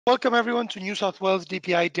Welcome everyone to New South Wales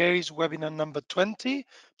DPI Dairy's webinar number 20,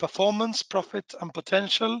 Performance, Profit and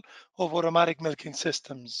Potential of Automatic Milking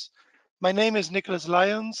Systems. My name is Nicholas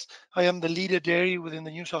Lyons. I am the leader dairy within the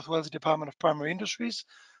New South Wales Department of Primary Industries,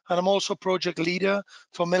 and I'm also project leader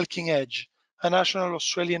for Milking Edge, a national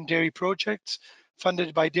Australian dairy project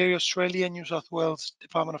funded by Dairy Australia, New South Wales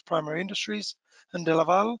Department of Primary Industries, and De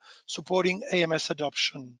Laval, supporting AMS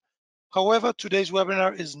adoption. However, today's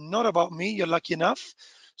webinar is not about me, you're lucky enough.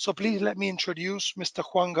 So please let me introduce Mr.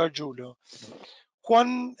 Juan Gargiulo.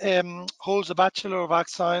 Juan holds a Bachelor of Ag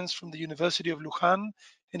Science from the University of Luján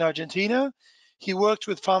in Argentina. He worked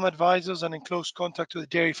with farm advisors and in close contact with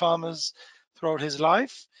dairy farmers throughout his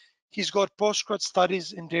life. He's got postgrad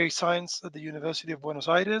studies in dairy science at the University of Buenos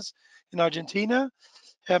Aires in Argentina.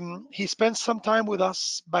 He spent some time with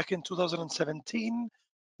us back in 2017,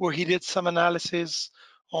 where he did some analysis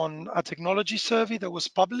on a technology survey that was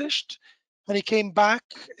published. And he came back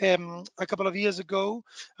a couple of years ago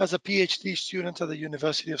as a PhD student at the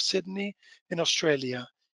University of Sydney in Australia.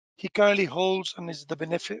 He currently holds and is the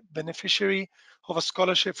beneficiary of a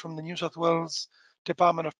scholarship from the New South Wales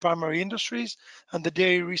Department of Primary Industries and the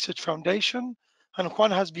Dairy Research Foundation. And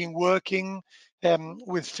Juan has been working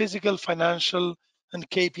with physical, financial, and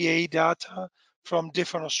KPI data from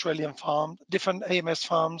different Australian farms, different AMS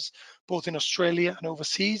farms, both in Australia and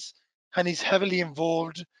overseas. And he's heavily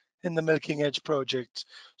involved in the Milking Edge project.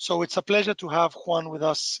 So it's a pleasure to have Juan with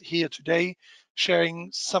us here today,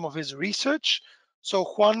 sharing some of his research. So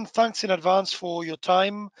Juan, thanks in advance for your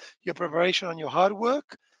time, your preparation and your hard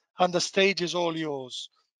work, and the stage is all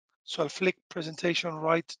yours. So I'll flick presentation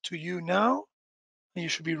right to you now, and you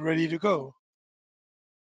should be ready to go.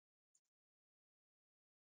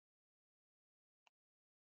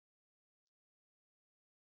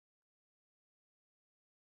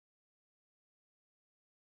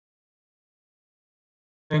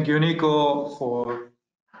 Thank you, Nico, for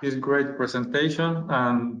this great presentation,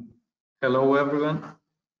 and hello, everyone.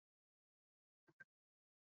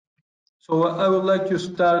 So I would like to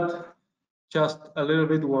start just a little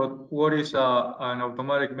bit what is an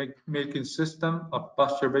automatic milking system, a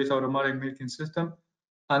pasture-based automatic milking system,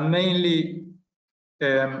 and mainly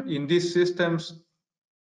in these systems,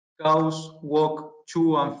 cows walk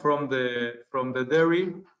to and from the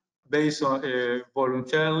dairy based on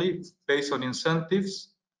voluntarily, based on incentives,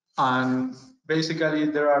 and basically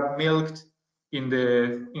they are milked in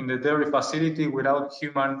the dairy facility without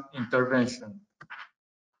human intervention.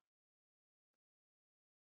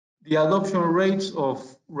 The adoption rates of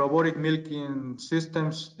robotic milking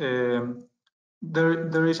systems,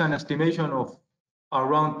 there is an estimation of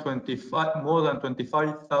around more than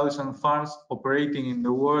 25,000 farms operating in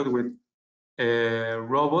the world with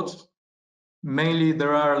robots. Mainly they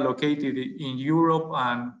are located in Europe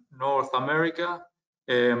and North America.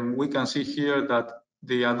 We can see here that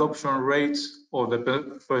the adoption rates or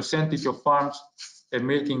the percentage of farms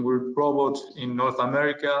milking with robots in North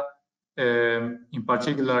America, in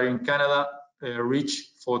particular in Canada, reach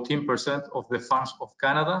 14% of the farms of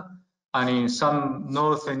Canada, and in some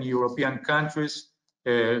Northern European countries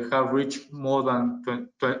have reached more than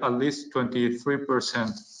at least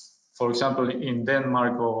 23%. For example, in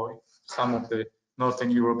Denmark or some of the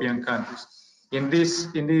Northern European countries. In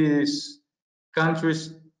these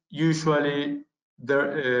countries, usually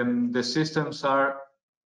the systems are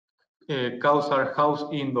cows are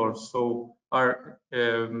housed indoors, so are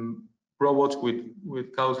robots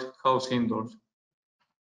with cows indoors.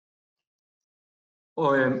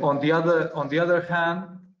 On the other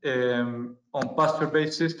hand, on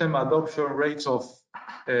pasture-based system, adoption rates of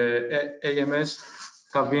AMS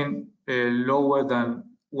have been lower than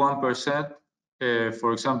 1%.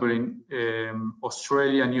 For example, in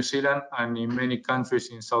Australia, New Zealand, and in many countries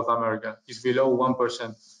in South America, it's below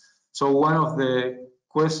 1%. So one of the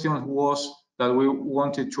questions that we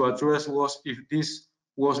wanted to address was if this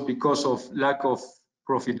was because of lack of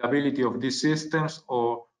profitability of these systems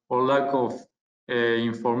or lack of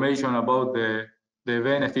information about the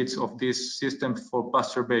benefits of this system for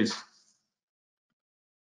pasture-based.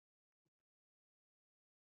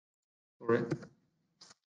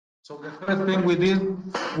 So the first thing we did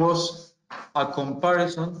was a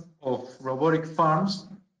comparison of robotic farms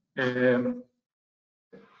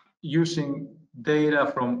using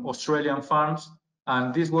data from Australian farms,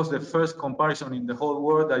 and this was the first comparison in the whole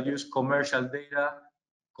world that used commercial data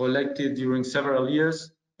collected during several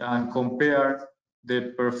years and compare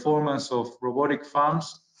the performance of robotic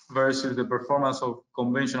farms versus the performance of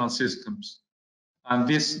conventional systems. And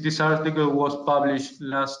this article was published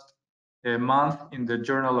last month in the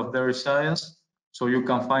Journal of Dairy Science, so you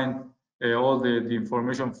can find all the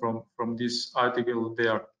information from this article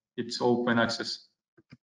there. it's open access.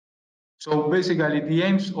 So basically, the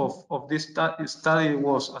aims of this study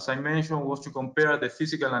was, as I mentioned, was to compare the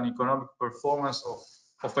physical and economic performance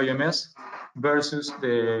of AMS versus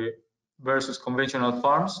conventional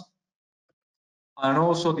farms. And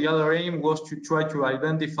also the other aim was to try to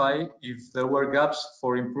identify if there were gaps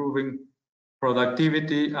for improving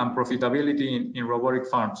productivity and profitability in robotic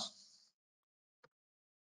farms.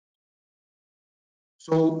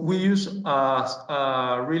 So we use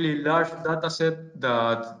a really large data set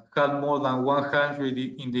that had more than 100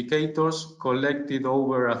 indicators collected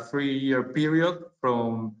over a 3-year period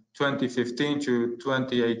from 2015 to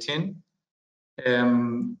 2018.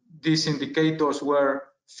 These indicators were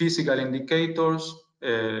physical indicators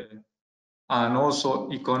and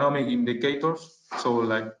also economic indicators, so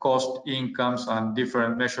like cost, incomes, and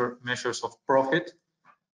different measures of profit.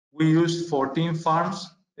 We used 14 farms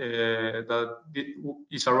that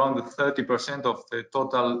is around 30% of the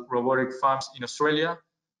total robotic farms in Australia,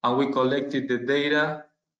 and we collected the data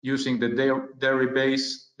using the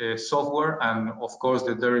dairy-based software and, of course,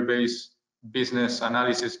 the dairy-based business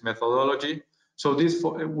analysis methodology. So this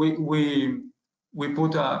we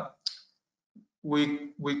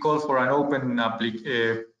call for an open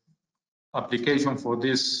application for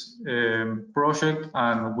this project,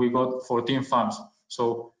 and we got 14 farms.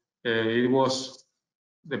 So the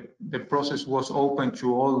process was open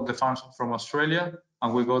to all the farms from Australia,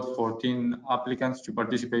 and we got 14 applicants to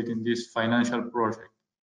participate in this financial project.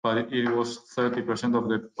 But it was 30% of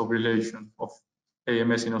the population of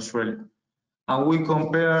AMS in Australia. And we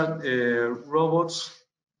compared robots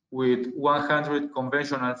with 100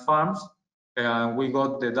 conventional farms, and we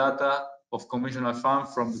got the data of conventional farm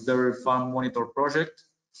from the Dairy Farm Monitor project.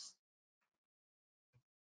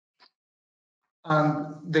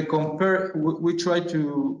 And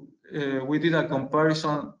we did a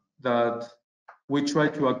comparison that we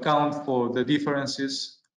tried to account for the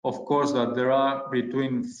differences, of course, that there are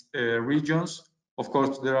between regions. Of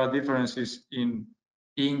course, there are differences in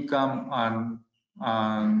income and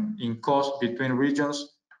in cost between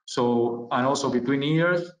regions. So, and also between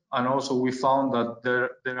years. And also we found that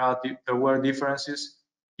there were differences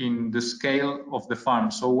in the scale of the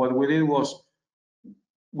farm. So what we did was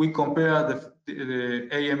we compared the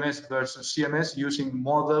AMS versus CMS using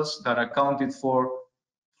models that accounted for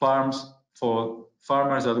farmers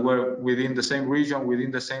that were within the same region,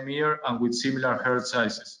 within the same year, and with similar herd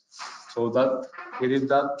sizes. So that we did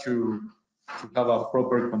that to have a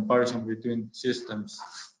proper comparison between systems.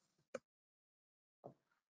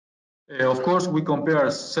 Of course, we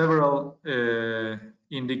compare several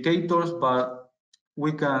indicators, but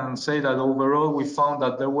we can say that overall we found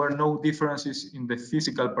that there were no differences in the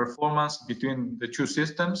physical performance between the two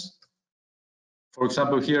systems. For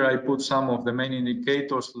example, here I put some of the main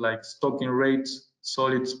indicators like stocking rates,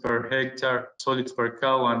 solids per hectare, solids per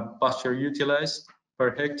cow, and pasture utilized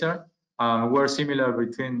per hectare, and were similar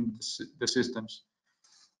between the systems.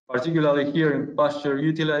 Particularly here in pasture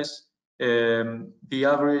utilized, the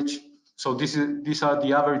average, so these are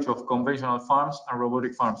the average of conventional farms and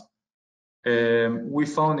robotic farms. We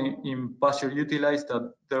found in pasture utilized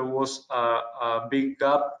that there was a big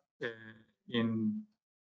gap in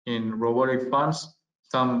robotic farms.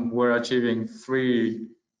 Some were achieving 3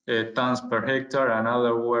 tons per hectare, and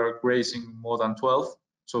others were grazing more than 12.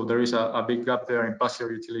 So there is a big gap there in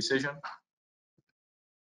pasture utilization.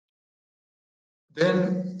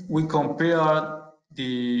 Then we compared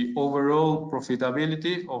the overall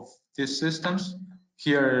profitability of these systems.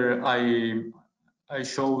 Here I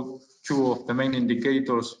show 2 of the main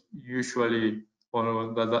indicators usually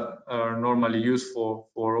or that are normally used for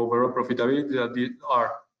overall profitability, that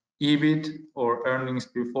are EBIT, or earnings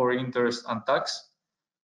before interest and tax,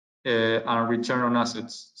 and return on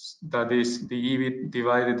assets. That is the EBIT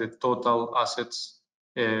divided the total assets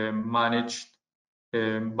managed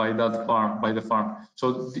by the farm.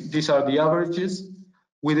 So these are the averages.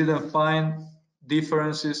 We didn't find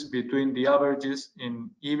differences between the averages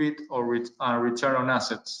in EBIT and return on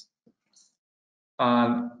assets.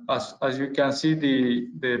 And as you can see,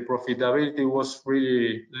 the profitability was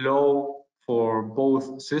really low for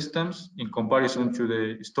both systems in comparison to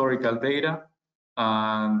the historical data.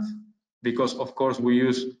 And because, of course, we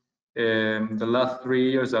use the last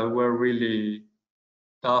 3 years that were really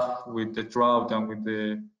tough with the drought and with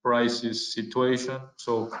the prices situation.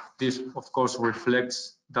 So this, of course,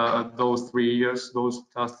 reflects those 3 years, those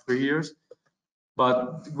last 3 years.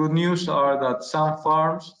 But good news are that some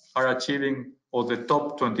farms are achieving, or the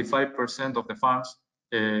top 25% of the farms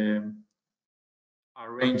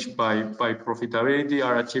arranged by profitability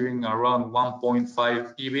are achieving around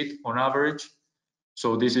 1.5 EBIT on average.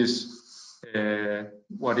 So this is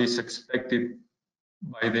what is expected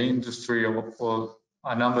by the industry, or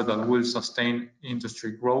a number that will sustain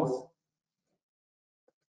industry growth.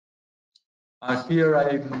 And here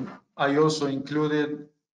I also included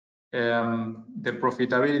the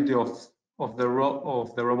profitability of the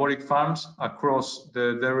robotic farms across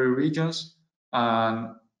the dairy regions,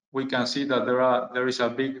 and we can see that there is a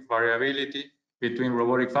big variability between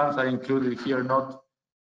robotic farms. I included here not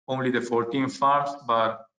only the 14 farms,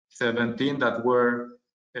 but 17 that were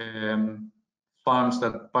farms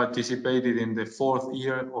that participated in the 4th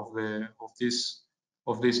year of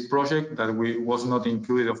this project, that was not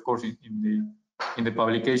included, of course, in the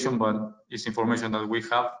publication, but it's information that we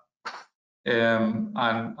have. And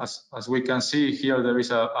as we can see here, there is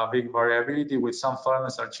a big variability, with some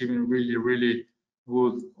farmers achieving really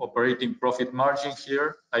good operating profit margin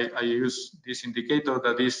here. I use this indicator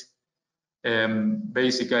that is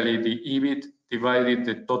basically the EBIT divided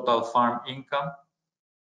the total farm income.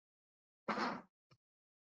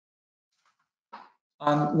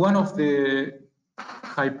 And one of the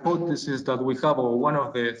hypotheses that we have, or one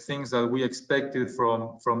of the things that we expected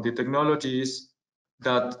from the technology, is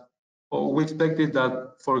that we expected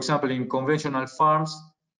that, for example, in conventional farms,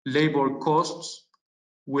 labor costs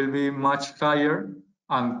will be much higher,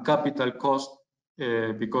 and capital cost,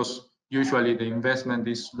 because usually the investment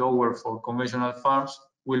is lower for conventional farms,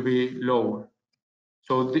 will be lower.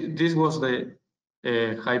 So this was the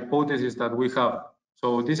hypothesis that we have.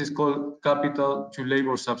 So this is called capital to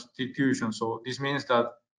labor substitution. So this means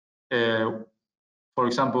that, for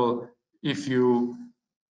example, if you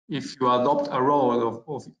adopt a role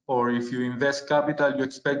or if you invest capital, you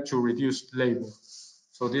expect to reduce labor.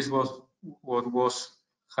 So this was what was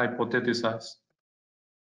hypothesized.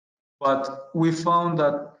 But we found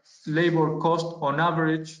that labor costs on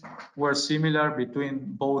average were similar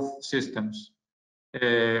between both systems.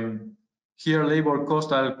 Here, labor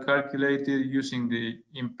costs are calculated using the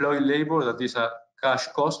employed labor, that is a cash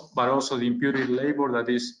cost, but also the imputed labor, that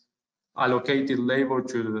is allocated labor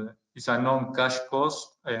is a non-cash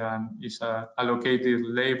cost, and is allocated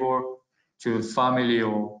labor to family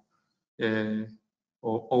or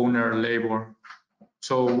owner labor.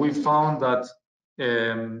 So we found that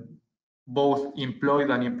both employed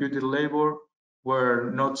and imputed labor were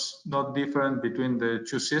not different between the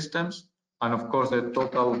two systems, and of course the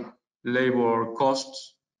total labor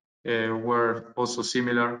costs were also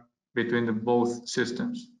similar between both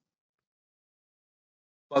systems.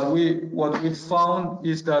 But what we found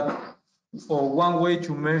is that, one way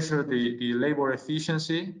to measure the labor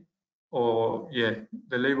efficiency, the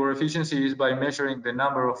labor efficiency, is by measuring the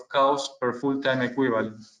number of cows per full-time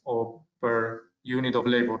equivalent, or per unit of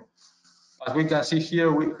labor. As we can see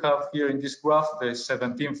here, we have here in this graph the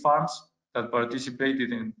 17 farms that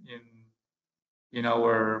participated in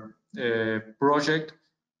our project,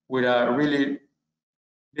 with a really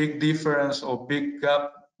big difference or big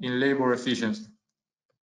gap in labor efficiency.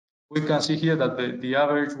 We can see here that the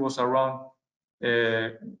average was around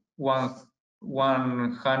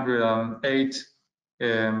 108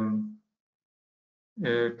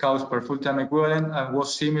 cows per full-time equivalent, and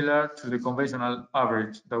was similar to the conventional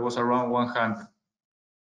average that was around 100.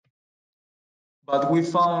 But we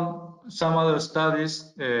found some other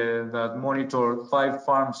studies that monitored 5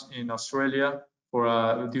 farms in Australia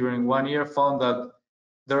during 1 year, found that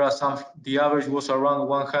the average was around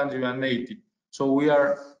 180. So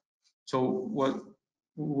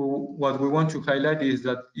what we want to highlight is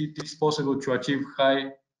that it is possible to achieve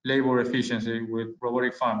high labor efficiency with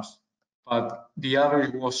robotic farms, but the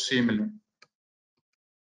average was similar.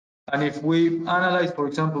 And if we analyze, for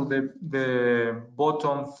example, the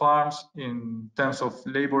bottom farms in terms of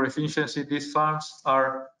labor efficiency, these farms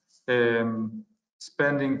are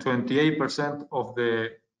spending 28% of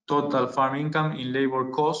the total farm income in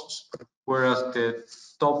labor costs, whereas the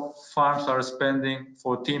top farms are spending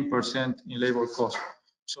 14% in labor costs.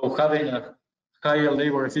 So having a higher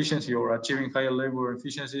labor efficiency, or achieving higher labor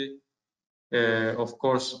efficiency, of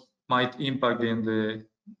course, might impact in the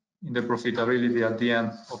profitability at the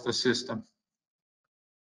end of the system.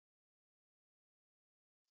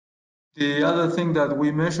 The other thing that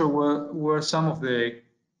we measured were some of the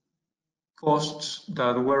costs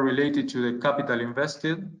that were related to the capital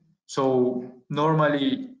invested. So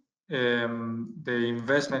normally the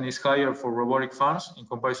investment is higher for robotic farms in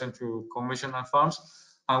comparison to conventional farms.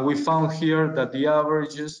 And we found here that the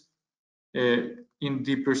averages in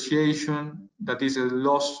depreciation, that is a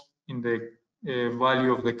loss in the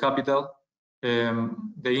value of the capital, the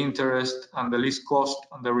interest and the lease cost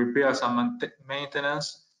and the repairs and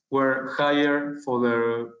maintenance, were higher for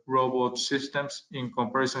the robot systems in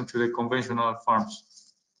comparison to the conventional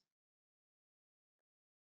farms.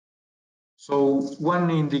 So one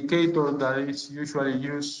indicator that is usually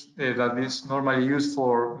used, that is normally used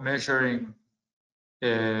for measuring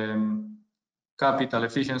capital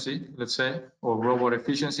efficiency, let's say, or robot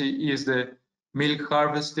efficiency, is the milk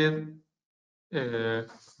harvested. There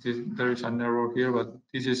is an error here, but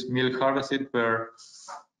this is milk harvested per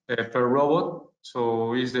robot.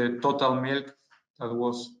 So is the total milk that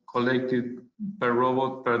was collected per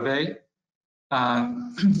robot per day.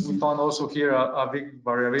 And we found also here a big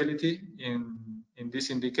variability in this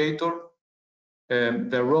indicator.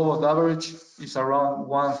 The robot average is around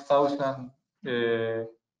 1,000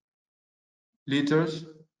 liters.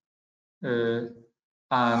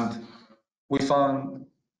 And we found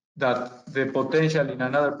that the potential in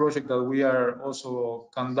another project that we are also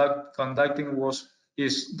conducting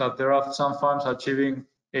is that there are some farms achieving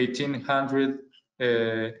 1,800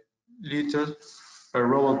 liters per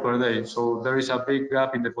robot per day. So there is a big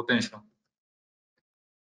gap in the potential.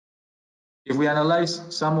 If we analyze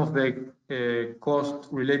some of the costs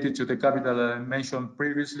related to the capital that I mentioned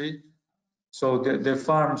previously, so the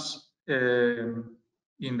farms in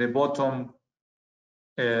the bottom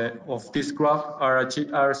of this graph are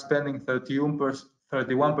spending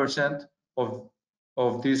 31%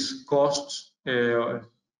 of these costs, are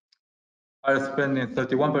spending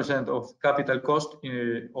 31% of capital cost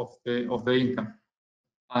of the income,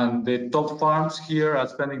 and the top farms here are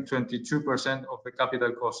spending 22% of the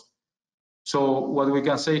capital cost. So what we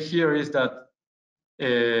can say here is that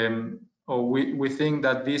we think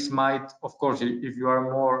that this might, of course, if you are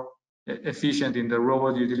more efficient in the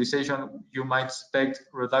robot utilization, you might expect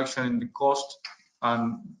reduction in the cost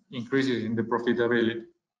and increases in the profitability.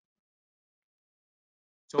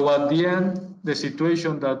 So at the end, the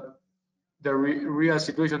situation that the real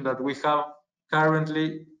situation that we have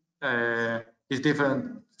currently is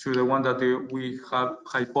different to the one that we have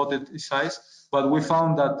hypothesized, but we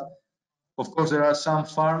found that, of course, there are some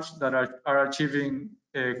farms that are achieving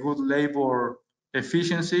a good labor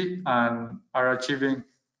efficiency and are achieving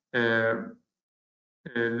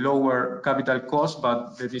lower capital cost,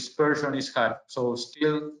 but the dispersion is high. So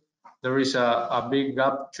still there is a big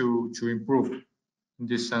gap to improve in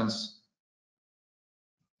this sense.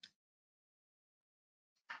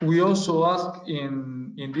 We also asked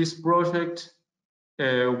in this project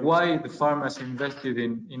why the farmers invested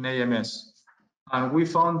in AMS. And we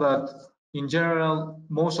found that in general,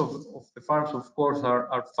 most of the farms, of course,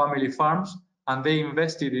 are family farms, and they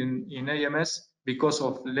invested in AMS because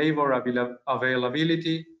of labor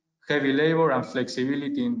availability, heavy labor, and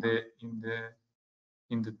flexibility in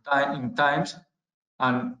times.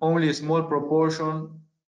 And only a small proportion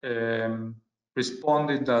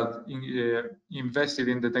responded that invested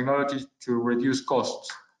in the technology to reduce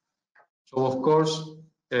costs. So of course,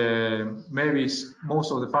 maybe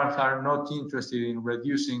most of the farms are not interested in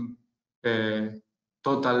reducing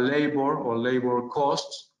total labor or labor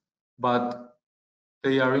costs, but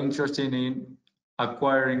they are interested in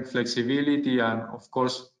acquiring flexibility and, of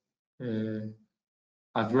course,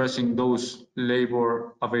 addressing those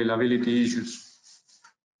labor availability issues.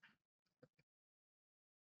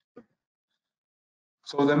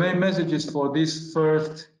 So the main messages for this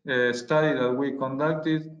first study that we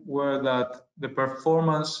conducted were that the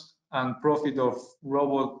performance and profit of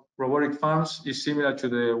robotic farms is similar to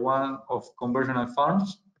the one of conventional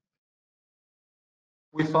farms.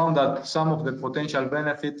 We found that some of the potential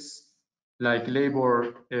benefits, like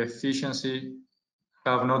labor efficiency,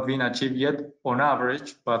 have not been achieved yet on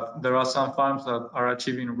average, but there are some farms that are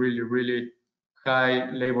achieving really high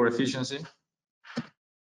labor efficiency.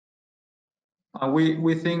 And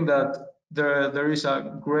we think that there is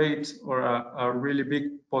a great or a really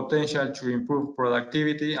big potential to improve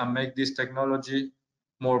productivity and make this technology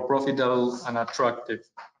more profitable and attractive.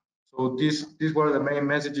 So these were the main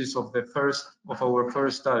messages of our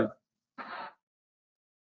first study.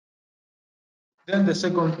 Then the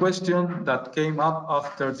second question that came up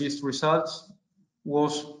after these results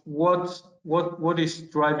was what is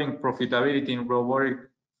driving profitability in robotic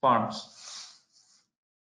farms?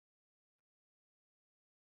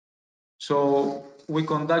 So we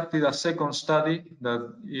conducted a second study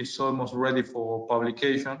that is almost ready for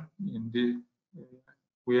publication.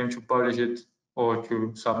 We aim to publish it or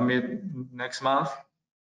to submit next month.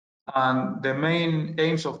 And the main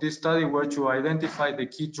aims of this study were to identify the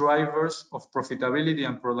key drivers of profitability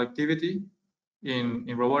and productivity in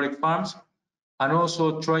robotic farms, and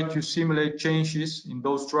also try to simulate changes in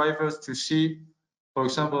those drivers to see, for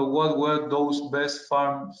example, what were those best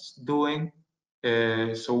farms doing,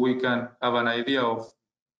 so we can have an idea of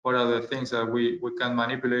what are the things that we can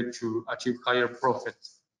manipulate to achieve higher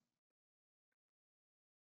profits.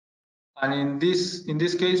 And in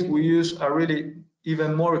this case, we use a really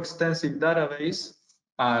even more extensive database,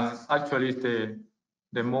 and actually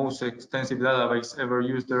the most extensive database ever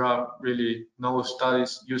used. There are really no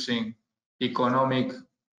studies using economic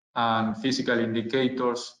and physical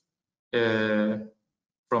indicators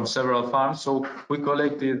from several farms. So we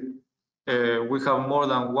collected, we have more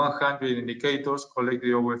than 100 indicators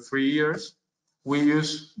collected over 3 years. We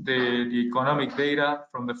use the economic data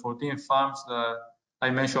from the 14 farms that I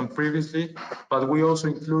mentioned previously, but we also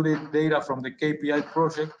included data from the KPI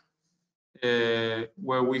project,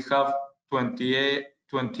 where we have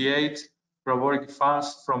 28 robotic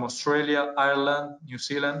farms from Australia, Ireland, New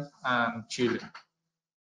Zealand, and Chile.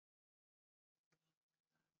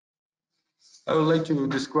 I would like to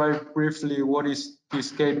describe briefly what is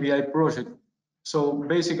this KPI project. So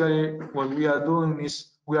basically what we are doing is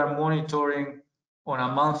we are monitoring on a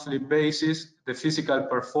monthly basis the physical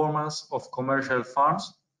performance of commercial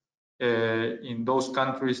farms in those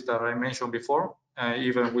countries that I mentioned before.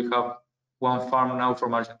 Even we have one farm now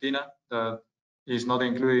from Argentina that is not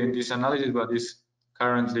included in this analysis, but is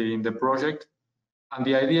currently in the project. And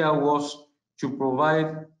the idea was to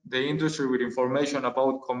provide the industry with information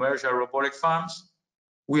about commercial robotic farms.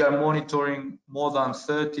 We are monitoring more than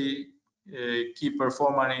 30 key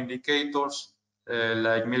performance indicators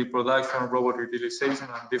like milk production, robot utilization,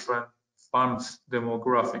 and different farms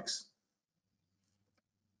demographics.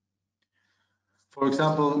 For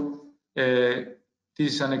example,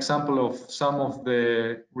 this is an example of some of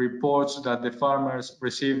the reports that the farmers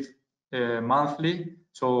receive monthly.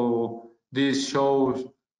 So this shows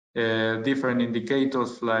different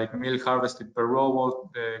indicators like milk harvested per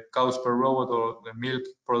robot, the cows per robot, or the milk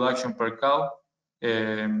production per cow.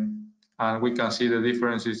 And we can see the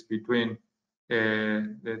differences between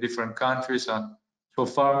the different countries. And so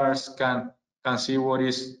farmers can see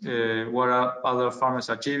what are other farmers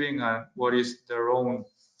achieving and what is their own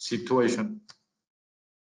situation.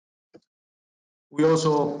 We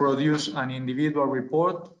also produce an individual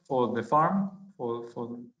report for the farm, for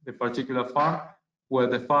the particular farm, where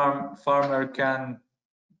the farmer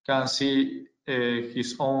can see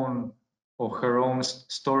his own or her own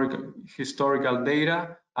historical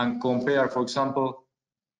data and compare. For example,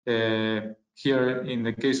 here in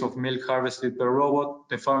the case of milk harvested per robot,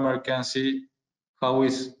 the farmer can see how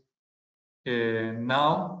is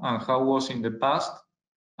now and how was in the past,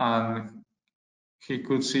 and he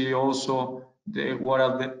could see also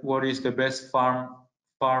what is the best farm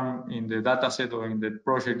in the dataset or in the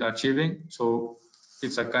project achieving. So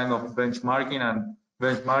it's a kind of benchmarking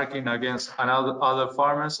against other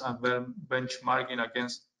farmers, and then benchmarking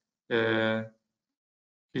against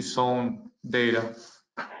his own data.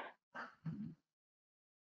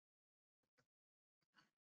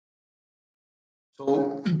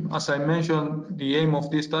 So, as I mentioned, the aim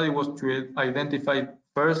of this study was to identify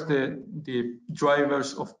first the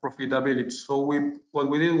drivers of profitability. So what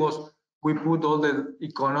we did was we put all the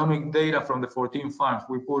economic data from the 14 farms.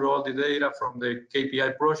 We put all the data from the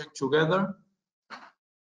KPI project together,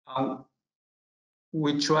 and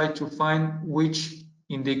we tried to find which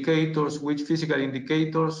physical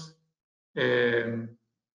indicators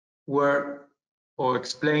were or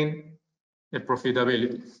explain the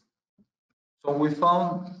profitability. So we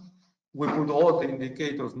put all the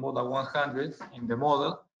indicators, more than 100, in the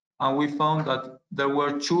model, and we found that there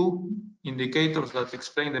were 2 indicators that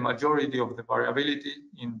explain the majority of the variability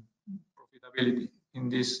in profitability in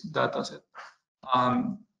this dataset.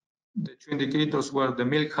 And the 2 indicators were the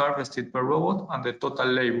milk harvested per robot and the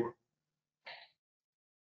total labor.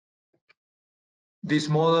 This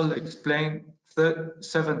model explained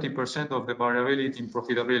 70% of the variability in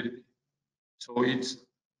profitability. So it's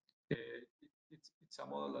a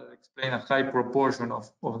model that explains a high proportion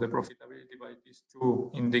of the profitability by these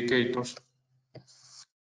 2 indicators.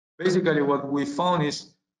 Basically, what we found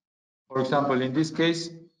is, for example, in this case,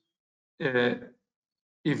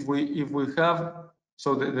 if we have,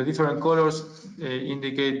 so the different colors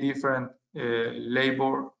indicate different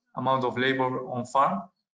amount of labor on farm.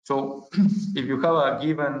 So if you have a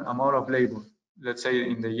given amount of labor, let's say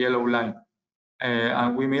in the yellow line,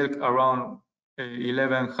 and we milk around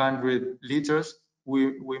 1,100 liters,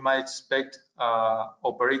 we might expect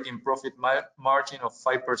operating profit margin of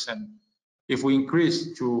 5%. If we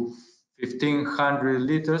increase to 1,500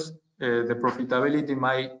 liters, the profitability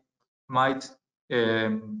might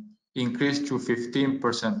increase to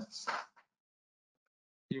 15%.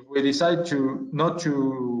 If we decide to not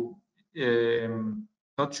to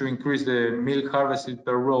increase the milk harvested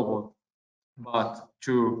per robot, but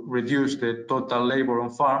to reduce the total labor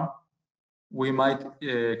on farm, we might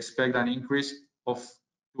expect an increase of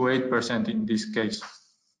 8% in this case.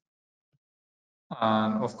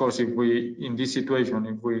 And of course, if we, in this situation,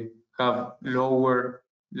 if we have lower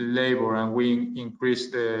labor and we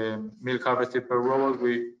increase the milk harvested per robot,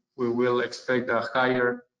 we will expect a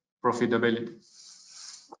higher profitability.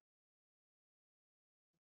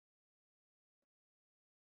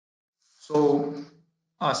 So,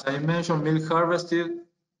 as I mentioned, milk harvested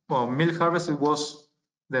was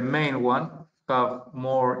the main one, have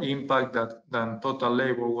more impact than total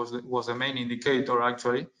labor was the main indicator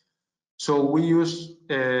actually. So we use,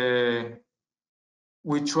 the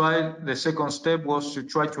second step was to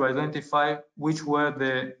try to identify which were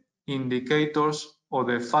the indicators or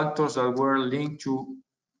the factors that were linked to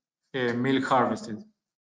milk harvested.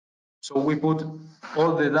 So we put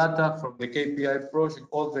all the data from the KPI project,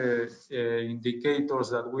 all the indicators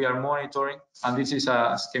that we are monitoring, and this is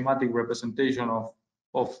a schematic representation of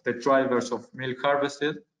the drivers of milk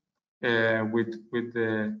harvested with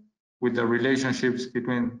the relationships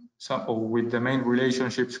between some, or with the main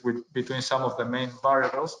relationships between some of the main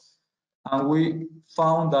variables. And we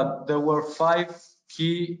found that there were 5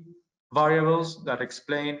 key variables that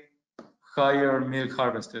explain higher milk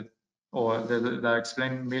harvested, or that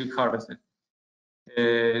explain milk harvested.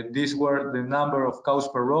 These were the number of cows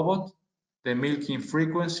per robot, the milking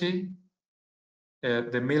frequency,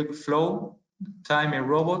 the milk flow, time in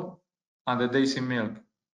robot, and the days in milk.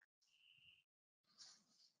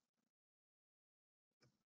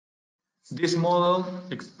 This model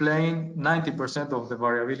explained 90% of the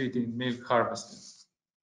variability in milk harvesting.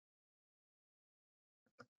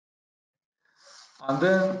 And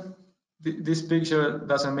then this picture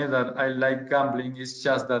doesn't mean that I like gambling, it's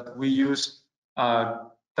just that we use a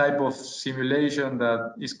type of simulation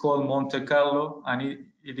that is called Monte Carlo, and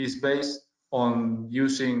it is based on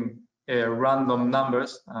using random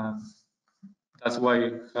numbers. That's why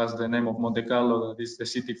it has the name of Monte Carlo, that is the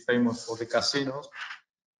city famous for the casinos.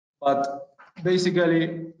 But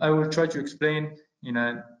basically, I will try to explain in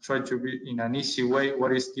an easy way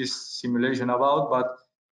what is this simulation about. But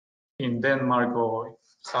in Denmark or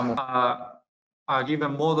some a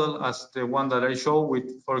given model as the one that I show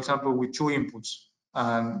with, for example, with 2 inputs,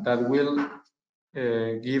 and that will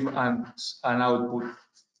give an output.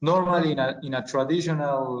 Normally, in a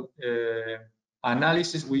traditional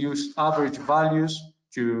analysis, we use average values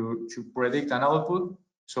to predict an output.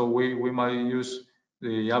 So we might use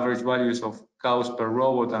the average values of cows per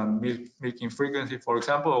robot and milking frequency, for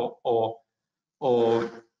example, or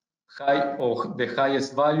the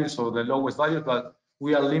highest values or the lowest values, but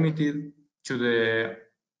we are limited to the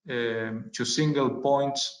to single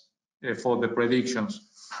points for the predictions.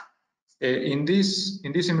 In this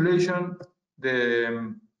simulation,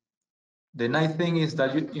 the nice thing is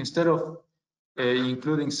that instead of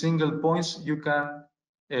including single points, you can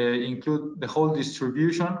include the whole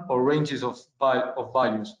distribution or ranges of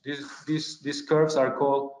values. These curves are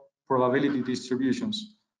called probability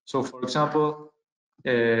distributions. So, for example,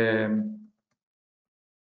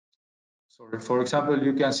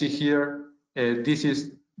 you can see here, this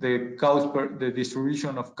is the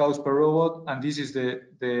distribution of cows per robot, and this is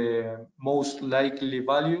the most likely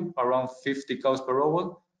value, around 50 cows per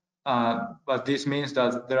robot. But this means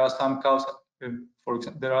that there are some cows, for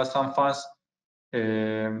example, there are some farms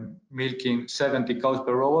milking 70 cows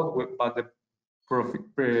per robot, but the profit,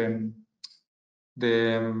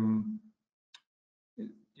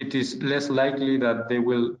 it is less likely that they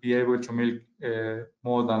will be able to milk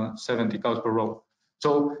more than 70 cows per robot.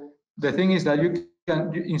 So the thing is that you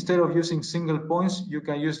can, instead of using single points, you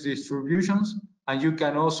can use distributions, and you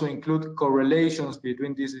can also include correlations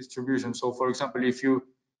between these distributions. So for example, if you,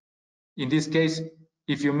 in this case,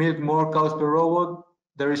 if you milk more cows per robot,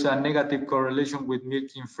 there is a negative correlation with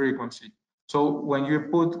milking frequency. So when you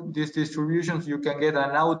put these distributions, you can get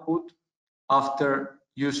an output after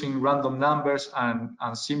using random numbers and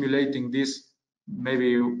simulating this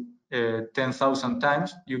maybe 10,000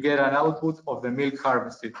 times. You get an output of the milk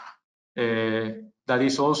harvested that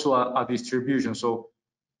is also a distribution. So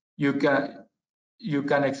you can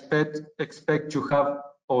expect to have,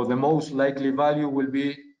 or the most likely value will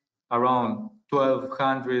be around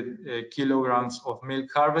 1,200 kilograms of milk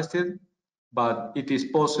harvested, but it is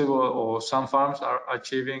possible, or some farms are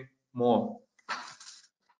achieving more.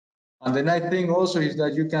 And the nice thing also is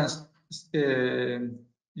that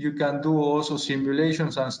you can do also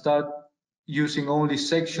simulations and start using only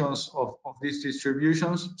sections of these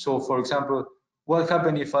distributions. So for example, what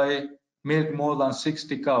happens if I milk more than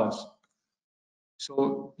 60 cows?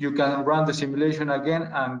 So you can run the simulation again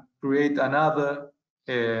and create another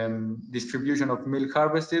distribution of milk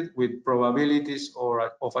harvested with probabilities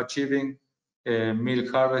of achieving milk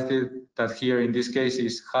harvested, that here in this case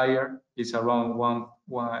is higher. It's around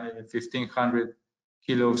 1,500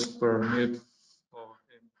 kilos per milk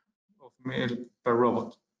of milk per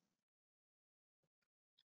robot.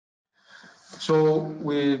 So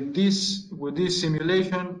with this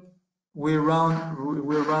simulation, we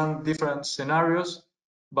run different scenarios,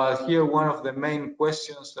 but here one of the main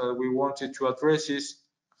questions that we wanted to address is: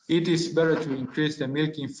 it is better to increase the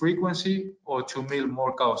milking frequency or to milk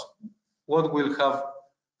more cows? What will have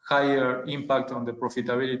higher impact on the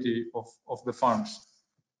profitability of the farms?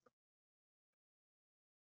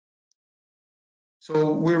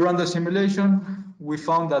 So we ran the simulation. We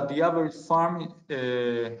found that the average farm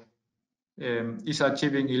is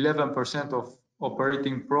achieving 11% of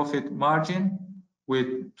operating profit margin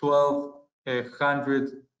with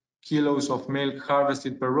 1,200 kilos of milk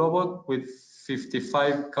harvested per robot, with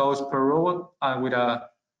 55 cows per robot, and with a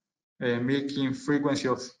milking frequency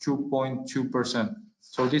of 2.2%.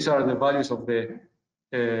 So these are the values of the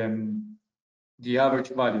average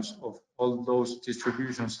values of all those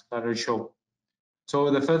distributions that I showed. So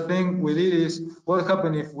the first thing we did is, what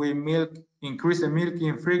happens if we increase the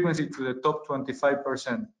milking frequency to the top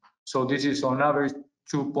 25%? So this is on average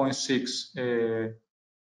 2.6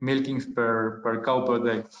 milkings per cow per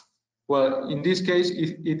day. Well, in this case,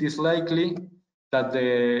 it is likely that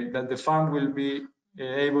the farm will be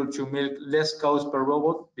able to milk less cows per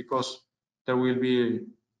robot, because there will be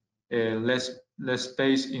less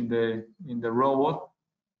space in the robot.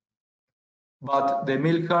 But the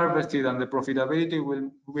milk harvested and the profitability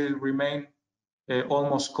will remain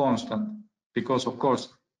almost constant, because of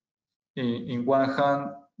course, in one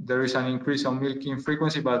hand, there is an increase on milking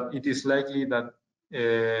frequency, but it is likely that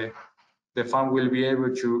the farm will be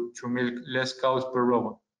able to milk less cows per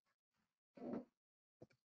robot.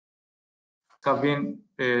 Have been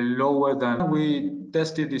lower than we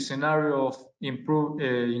tested the scenario of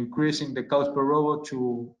increasing the cows per robot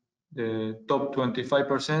to the top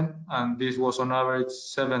 25%, and this was on average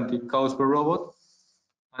 70 cows per robot.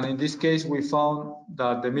 And in this case, we found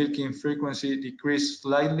that the milking frequency decreased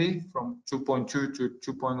slightly from 2.2 to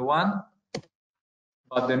 2.1,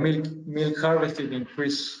 but the milk harvested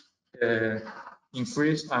increased,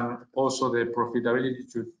 and also the profitability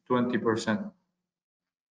to 20%.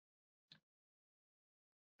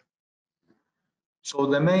 So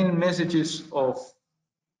the main messages of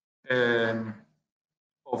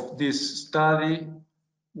this study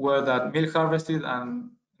were that milk harvested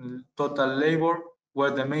and total labor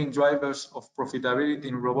were the main drivers of profitability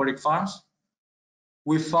in robotic farms.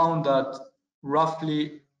 We found that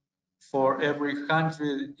roughly for every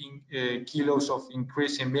 100 kilos of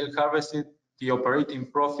increase in milk harvested, the operating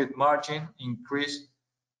profit margin increased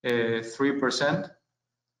 3%.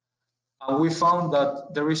 And we found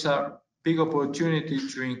that there is a big opportunity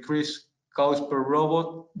to increase cows per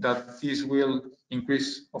robot, that this will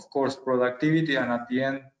increase, of course, productivity and at the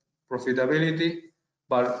end, profitability.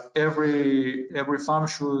 But every farm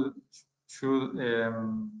should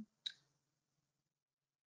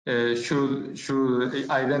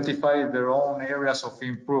identify their own areas of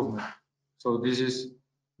improvement. So this is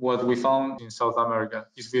what we found in South America,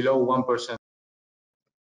 is below 1%.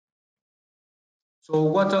 So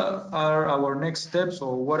what are our next steps,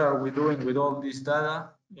 or what are we doing with all this data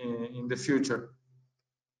in the future?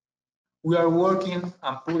 We are working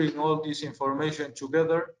and putting all this information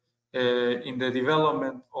together in the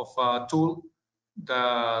development of a tool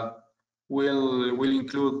that will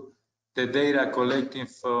include the data collecting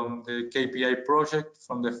from the KPI project,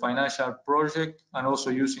 from the financial project, and also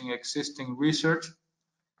using existing research.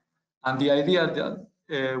 And the idea that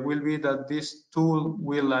will be that this tool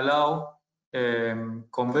will allow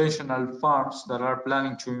conventional farms that are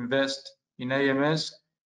planning to invest in AMS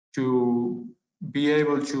to be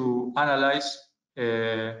able to analyze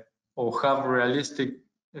or have realistic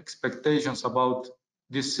expectations about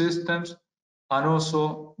these systems. And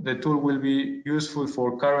also the tool will be useful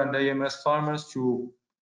for current AMS farmers to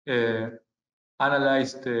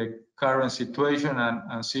analyze the current situation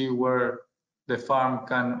and see where the farm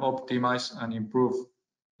can optimize and improve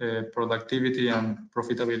productivity and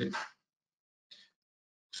profitability.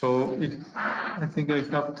 So I think I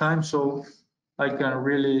have time, so I can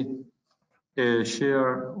really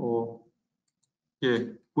share or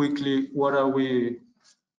quickly what are we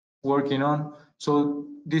working on. So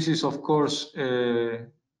this is, of course, we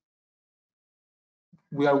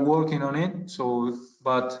are working on it. So,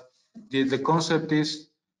 but the concept is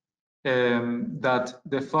that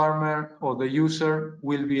the farmer or the user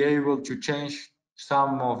will be able to change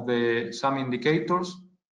some indicators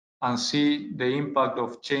and see the impact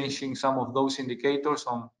of changing some of those indicators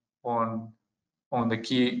on the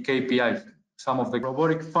key KPIs. Some of the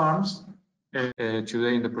robotic farms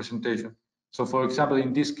today in the presentation. So, for example,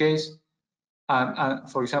 in this case, And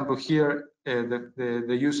for example, here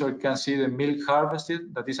the user can see the milk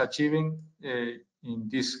harvested that is achieving in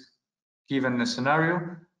this given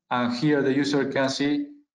scenario, and here the user can see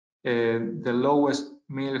the lowest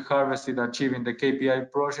milk harvested achieving the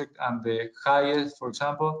KPI project and the highest, for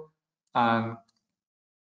example, and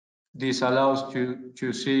this allows you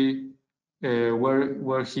to see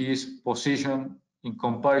where he is positioned in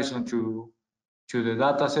comparison to the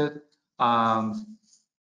dataset, and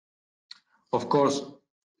of course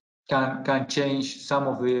can change some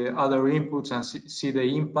of the other inputs and see the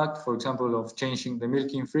impact, for example, of changing the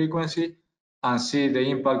milking frequency, and see the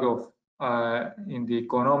impact of in the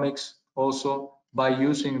economics also by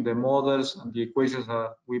using the models and the equations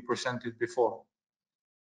that we presented before.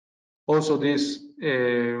 Also, this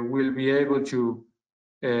will be able to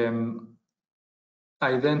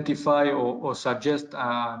identify or suggest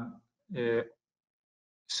a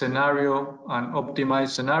scenario, an optimized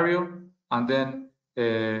scenario, and then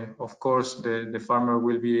of course the farmer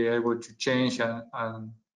will be able to change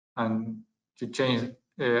and to change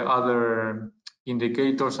other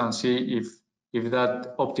indicators and see if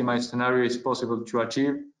that optimized scenario is possible to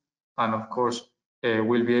achieve, and of course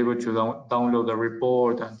we'll be able to download the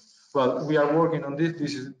report. And well, we are working on this.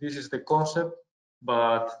 This is the concept,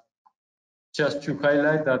 but just to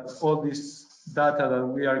highlight that all this data that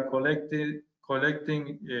we are collecting,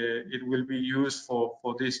 it will be used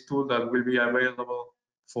for this tool that will be available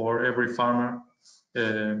for every farmer.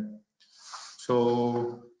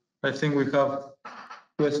 So I think we have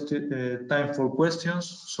time for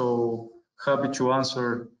questions. So happy to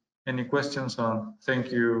answer any questions.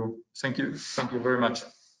 Thank you very much.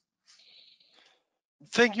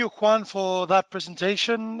 Thank you, Juan, for that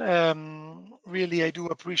presentation. Really, I do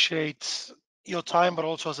appreciate your time, but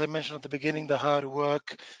also, as I mentioned at the beginning, the hard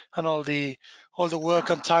work and all the work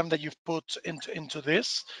and time that you've put into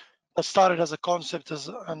this. That started as a concept, as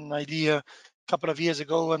an idea a couple of years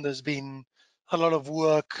ago, and there's been a lot of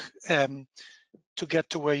work to get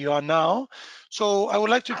to where you are now. So I would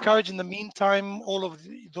like to encourage, in the meantime, all of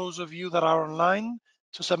those of you that are online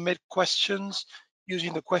to submit questions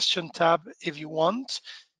using the question tab if you want.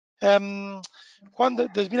 Juan,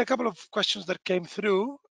 there's been a couple of questions that came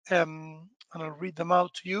through, and I'll read them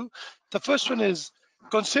out to you. The first one is,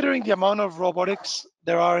 considering the amount of robotics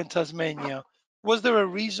there are in Tasmania, was there a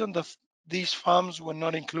reason that these farms were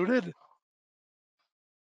not included?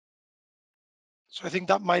 So I think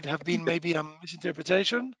that might have been maybe a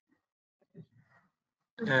misinterpretation.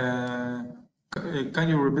 Can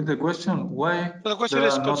you repeat the question? Why So the question there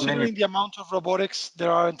is, are not many? considering the amount of robotics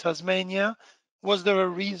there are in Tasmania, was there a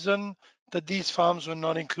reason that these farms were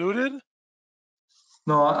not included?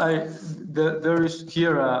 No, there is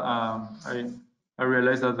here. I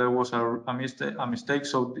realized that there was a mistake.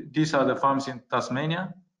 So these are the farms in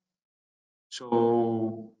Tasmania.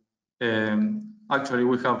 So actually,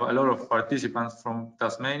 we have a lot of participants from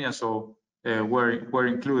Tasmania. So we're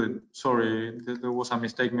included. Sorry, there was a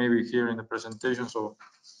mistake maybe here in the presentation. So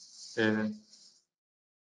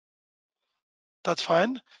That's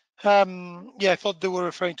fine. Yeah, I thought they were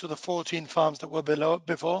referring to the 14 farms that were below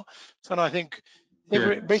before. So now I think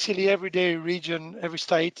basically every day region, every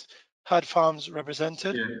state had farms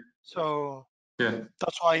represented. Yeah. So Yeah.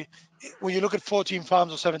 that's why when you look at 14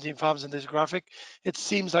 farms or 17 farms in this graphic, it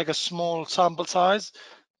seems like a small sample size,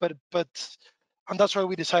 but and that's why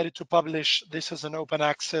we decided to publish this as an open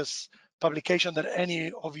access publication that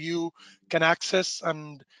any of you can access,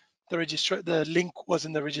 and the link was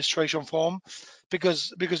in the registration form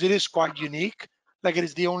because it is quite unique. Like, it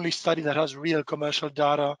is the only study that has real commercial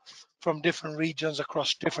data from different regions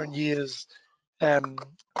across different years, and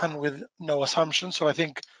with no assumptions. So I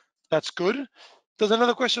think that's good. There's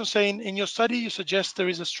another question saying, in your study, you suggest there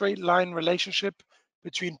is a straight line relationship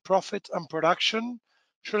between profit and production.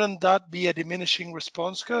 Shouldn't that be a diminishing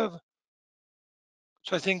response curve?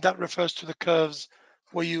 So I think that refers to the curves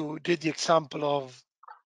where you did the example of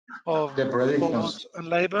The predictions. robots and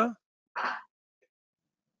labor.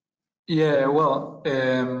 Yeah, well,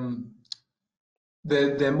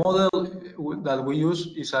 the model that we use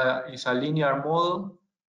is a linear model,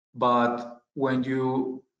 but when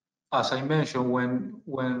you, as I mentioned,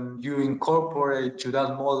 when you incorporate to that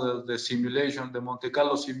model the simulation, the Monte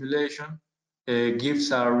Carlo simulation,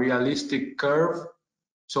 gives a realistic curve.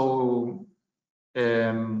 So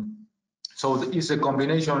so it's a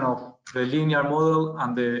combination of the linear model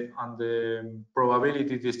and the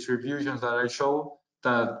probability distributions that I show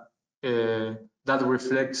that that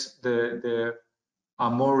reflects a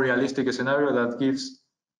more realistic scenario that gives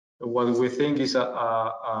what we think is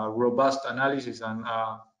a robust analysis and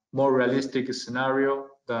a more realistic scenario.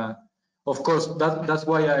 That, of course, that's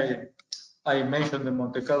why I mentioned the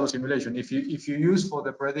Monte Carlo simulation. If you use for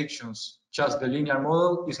the predictions just the linear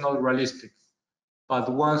model, it's not realistic.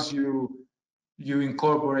 But once you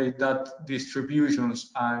incorporate that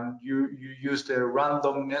distributions and you use the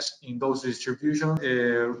randomness in those distribution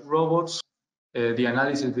robots, the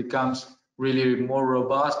analysis becomes really more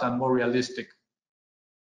robust and more realistic.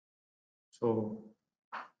 So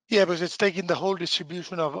yeah, because it's taking the whole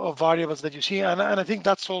distribution of variables that you see, and I think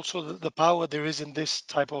that's also the power there is in this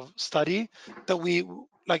type of study,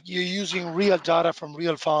 that you're using real data from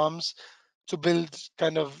real farms to build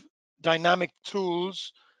kind of dynamic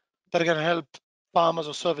tools that are going to help farmers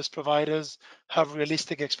or service providers have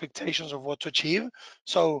realistic expectations of what to achieve.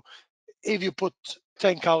 So if you put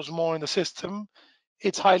 10 cows more in the system,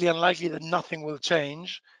 it's highly unlikely that nothing will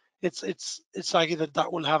change. It's likely that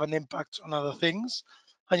that will have an impact on other things,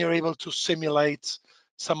 and you're able to simulate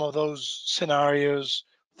some of those scenarios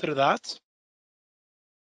through that.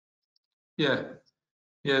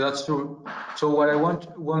 yeah, that's true. So what I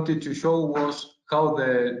wanted to show was how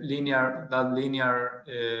that linear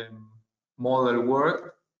model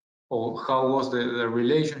worked, or how was the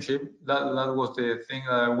relationship. That was the thing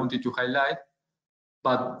that I wanted to highlight.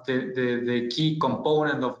 But the key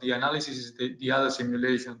component of the analysis is the other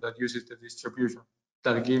simulation that uses the distribution,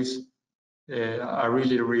 that gives a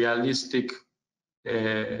really realistic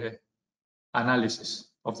analysis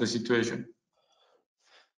of the situation.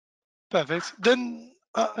 Perfect. Then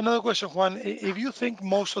another question, Juan. If you think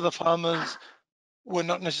most of the farmers were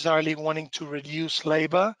not necessarily wanting to reduce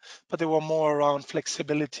labor, but they were more around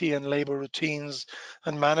flexibility and labor routines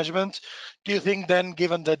and management, do you think then,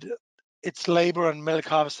 given that it's labor and milk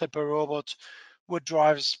harvested per robot what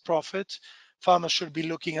drives profit, farmers should be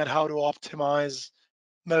looking at how to optimize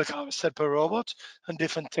milk harvested per robot and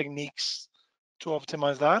different techniques to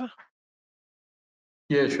optimize that?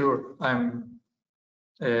 Yeah, sure.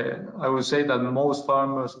 I would say that most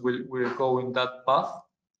farmers will go in that path.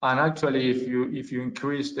 And actually, if you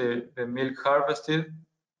increase the milk harvested,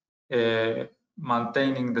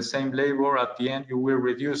 maintaining the same labor, at the end you will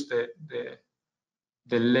reduce the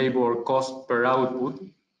labor cost per output.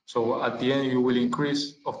 So at the end you will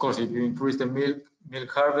increase, of course, if you increase the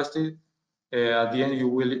milk harvested, at the end you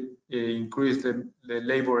will increase the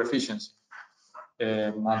labor efficiency,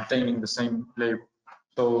 maintaining the same labor.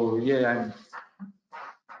 So yeah,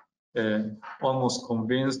 I'm almost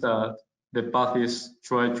convinced that the path is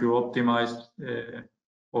try to optimize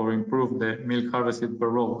or improve the milk harvested per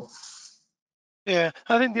row. Yeah,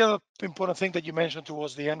 I think the other important thing that you mentioned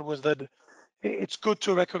towards the end was that it's good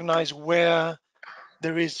to recognize where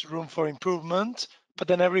there is room for improvement, but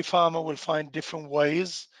then every farmer will find different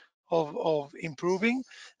ways of improving,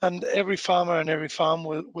 and every farmer and every farm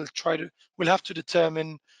will have to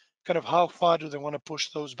determine kind of how far do they want to push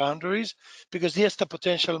those boundaries, because yes, the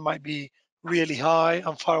potential might be really high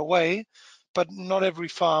and far away, but not every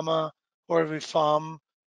farmer or every farm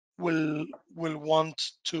will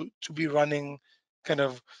want to be running kind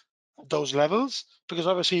of those levels, because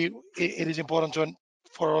obviously it is important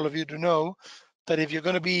for all of you to know that if you're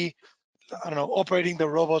going to be, I don't know, operating the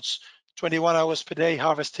robots 21 hours per day,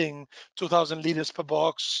 harvesting 2,000 liters per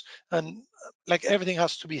box, and like everything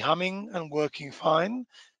has to be humming and working fine.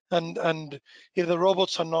 And if the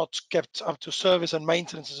robots are not kept up to service and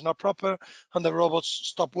maintenance is not proper, and the robots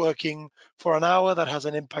stop working for an hour, that has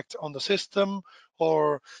an impact on the system.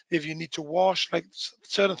 Or if you need to wash, like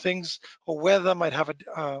certain things, or weather might have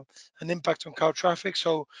an impact on cow traffic.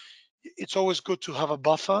 So it's always good to have a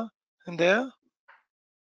buffer in there.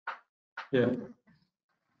 Yeah.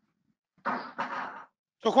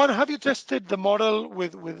 So Juan, have you tested the model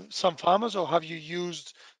with some farmers, or have you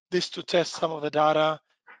used this to test some of the data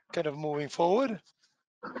kind of moving forward?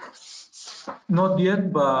 Not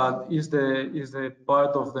yet, but is the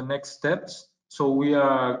part of the next steps. So we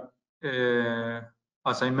are,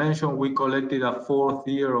 as I mentioned, we collected a 4th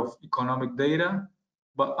year of economic data,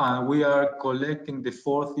 but we are collecting the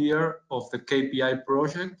 4th year of the KPI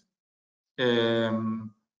project.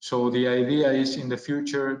 So the idea is in the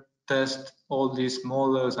future test all these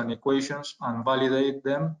models and equations and validate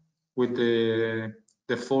them with the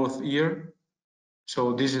 4th year.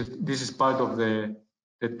 So this is part of the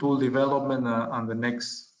tool development and the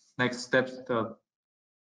next steps that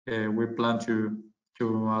we plan to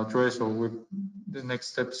address, or with the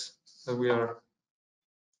next steps that we are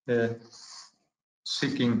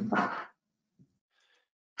seeking.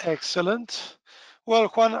 Excellent. Well,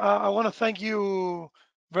 Juan, I want to thank you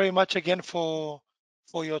very much again for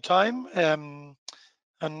your time, and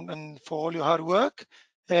for all your hard work.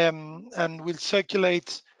 And we'll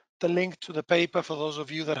circulate the link to the paper for those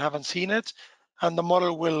of you that haven't seen it. And the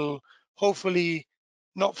model will hopefully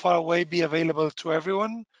not far away be available to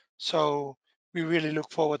everyone. So we really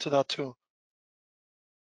look forward to that too.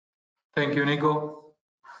 Thank you, Nico.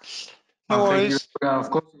 No And thank you, worries. of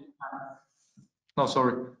course. No,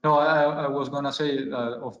 sorry. No, I was gonna say,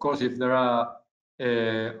 of course, if there are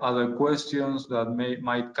other questions that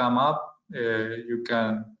might come up, you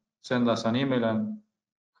can send us an email and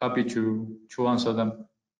happy to answer them.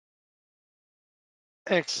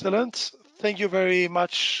 Excellent. Thank you very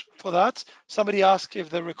much for that. Somebody asked if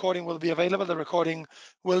the recording will be available. The recording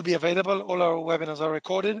will be available. All our webinars are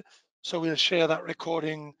recorded, so we'll share that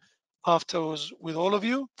recording afterwards with all of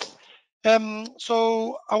you.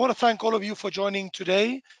 So I want to thank all of you for joining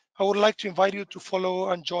today. I would like to invite you to follow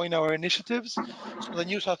and join our initiatives. So the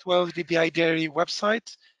New South Wales DPI Dairy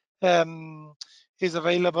website is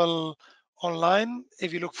available online.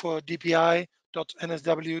 If you look for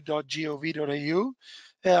dpi.nsw.gov.au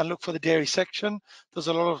and look for the dairy section, there's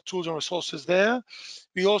a lot of tools and resources there.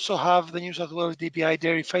 We also have the New South Wales DPI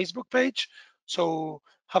Dairy Facebook page. So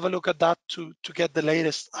have a look at that to get the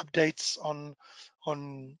latest updates on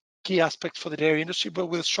key aspects for the dairy industry, but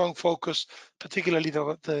with strong focus, particularly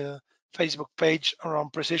the Facebook page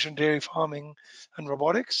around precision dairy farming and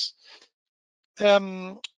robotics.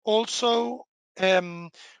 Also,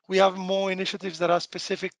 we have more initiatives that are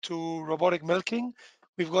specific to robotic milking.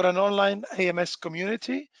 We've got an online AMS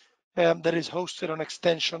community that is hosted on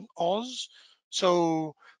Extension Oz.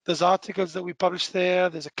 So there's articles that we publish there.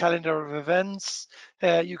 There's a calendar of events.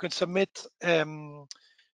 You can submit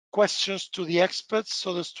questions to the experts.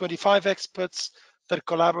 So there's 25 experts that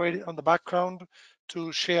collaborate on the background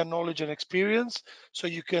to share knowledge and experience. So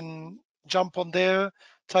you can jump on there,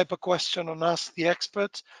 type a question and ask the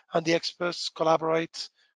expert, and the experts collaborate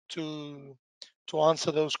to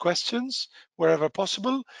answer those questions wherever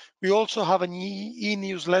possible. We also have an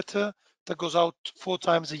e-newsletter that goes out 4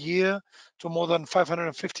 times a year to more than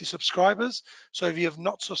 550 subscribers. So if you have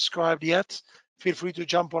not subscribed yet, feel free to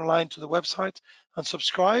jump online to the website and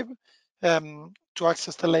subscribe to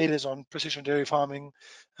access the latest on precision dairy farming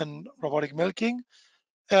and robotic milking.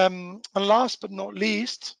 And last but not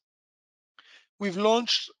least, we've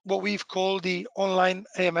launched what we've called the online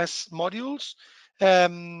AMS modules.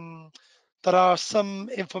 There are some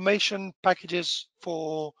information packages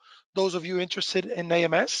for those of you interested in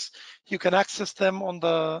AMS. You can access them on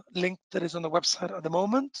the link that is on the website at the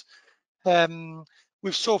moment.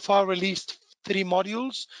 We've so far released 3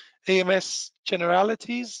 modules: AMS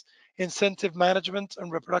generalities, incentive management,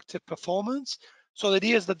 and reproductive performance. So the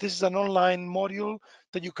idea is that this is an online module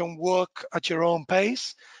that you can work at your own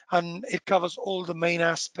pace, and it covers all the main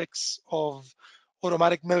aspects of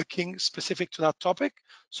automatic milking specific to that topic.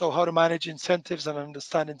 So how to manage incentives and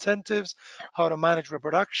understand incentives, how to manage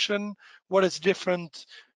reproduction, what is different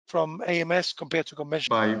from AMS compared to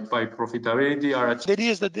conventional. By profitability are The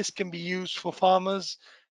idea is that this can be used for farmers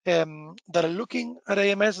that are looking at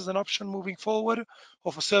AMS as an option moving forward,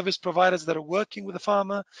 or for service providers that are working with a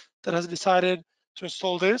farmer that has decided to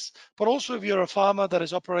install this. But also if you're a farmer that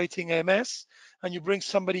is operating AMS and you bring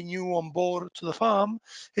somebody new on board to the farm,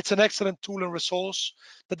 it's an excellent tool and resource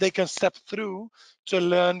that they can step through to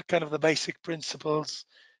learn kind of the basic principles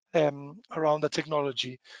around the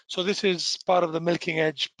technology. So this is part of the Milking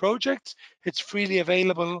Edge project. It's freely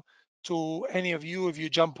available to any of you. If you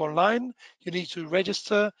jump online, you need to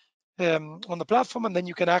register on the platform, and then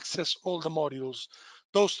you can access all the modules.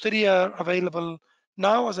 Those 3 are available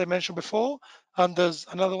now, as I mentioned before, and there's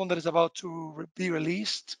another one that is about to be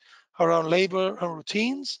released around labor and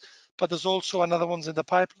routines, but there's also another one's in the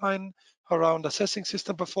pipeline around assessing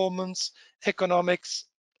system performance, economics,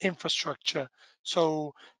 infrastructure.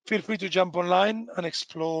 So feel free to jump online and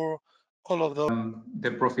explore all of those.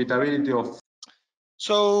 The profitability of.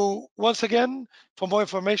 So once again, for more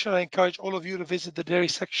information, I encourage all of you to visit the dairy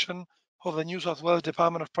section of the New South Wales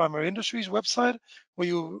Department of Primary Industries website, where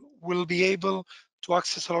you will be able to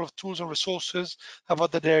access a lot of tools and resources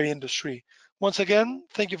about the dairy industry. Once again,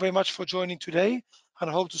 thank you very much for joining today, and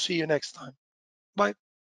I hope to see you next time. Bye.